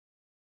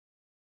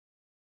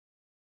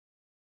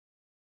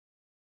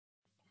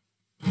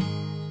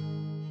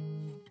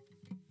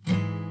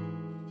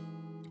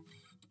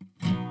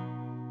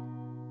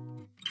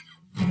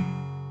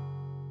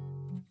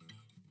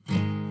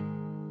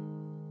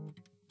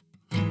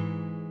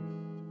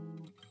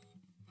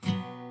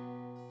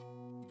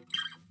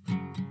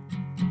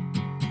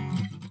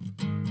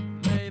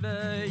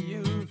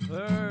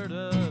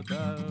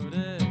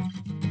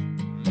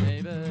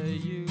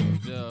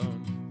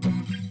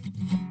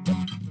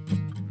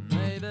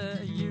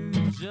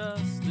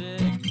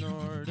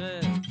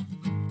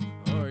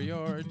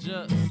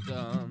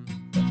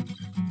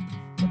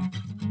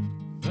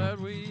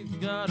we've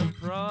got a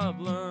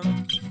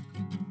problem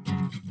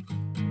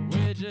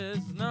which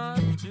is not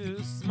too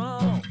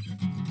small,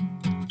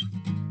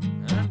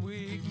 and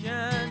we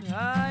can't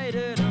hide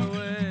it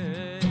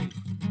away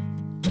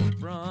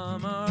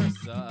from our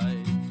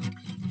sight.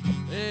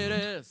 It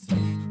is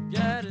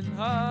getting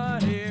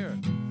hot here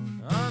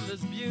on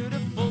this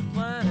beautiful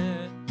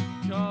planet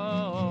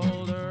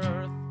called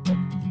Earth.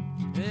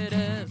 It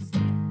is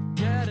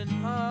getting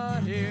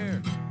hot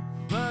here,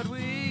 but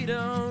we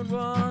don't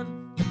want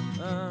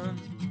an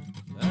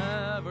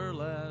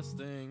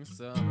everlasting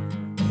summer.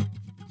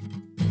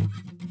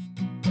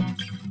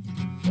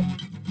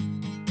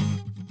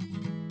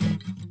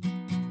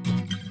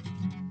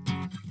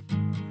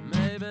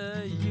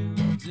 Maybe you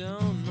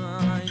don't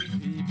mind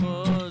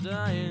people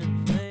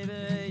dying.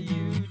 Maybe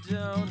you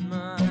don't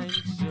mind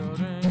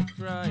children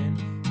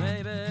crying.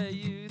 Maybe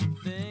you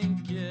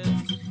think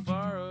it's too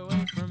far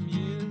away from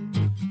you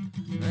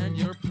and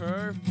your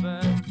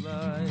perfect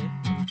life.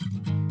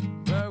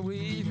 But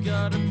we've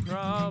got a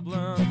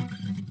problem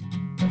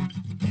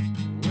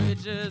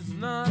which is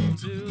not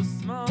too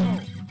small,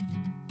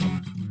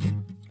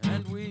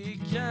 and we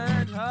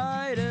can't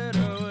hide it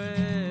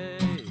away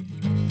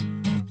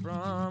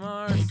from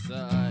our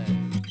side.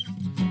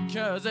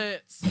 'Cause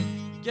it's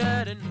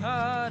getting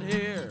hot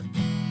here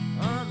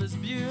on this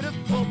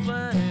beautiful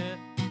planet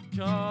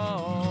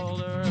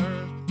called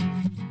Earth.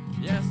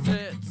 Yes,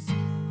 it's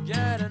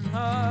getting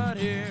hot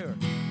here,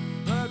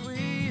 but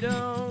we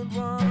don't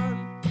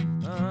want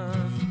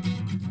an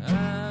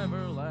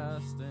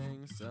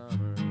everlasting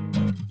summer.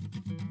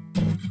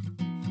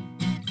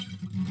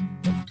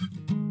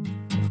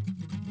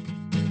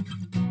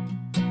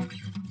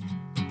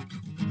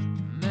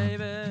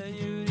 Maybe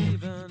you'd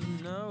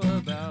even know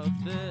about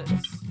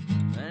this,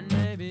 and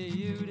maybe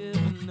you'd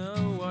even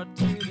know what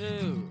to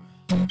do,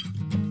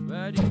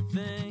 but you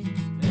think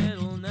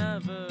it'll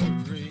never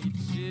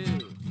reach you.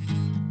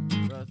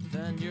 But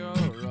then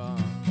you're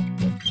wrong,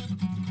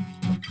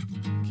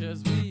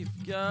 'cause we've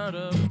got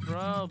a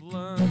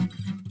problem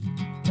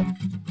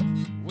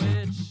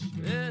which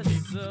is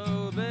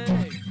so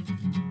big,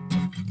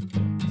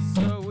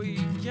 so we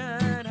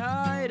can't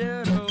hide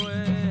it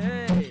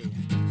away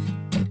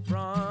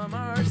from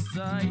our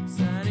sights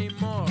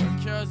anymore.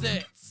 'Cause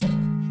it's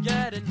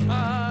getting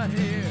hot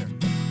here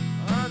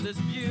on this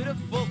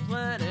beautiful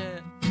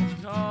planet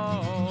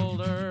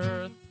called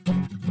Earth.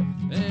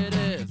 It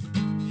is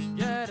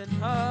getting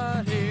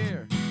hot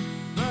here,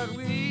 but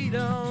we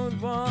don't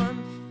want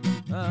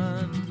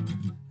an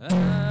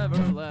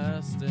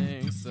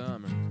everlasting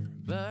summer.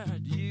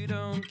 But you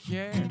don't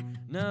care,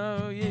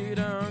 no you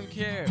don't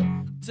care.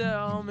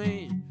 Tell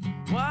me,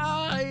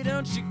 why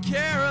don't you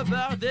care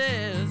about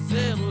this?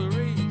 It'll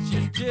reach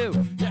you too,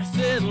 yes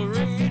it'll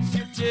reach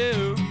you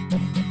too,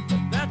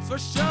 that's for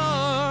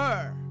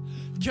sure.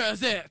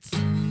 'Cause it's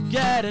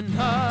getting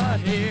hot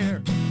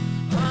here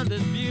on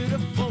this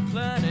beautiful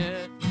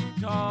planet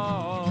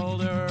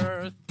called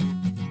Earth.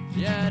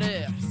 Yeah, it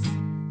is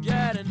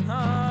getting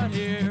hot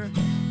here,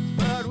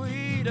 but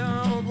we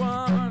don't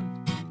want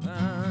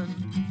an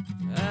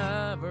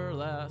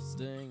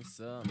everlasting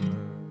summer.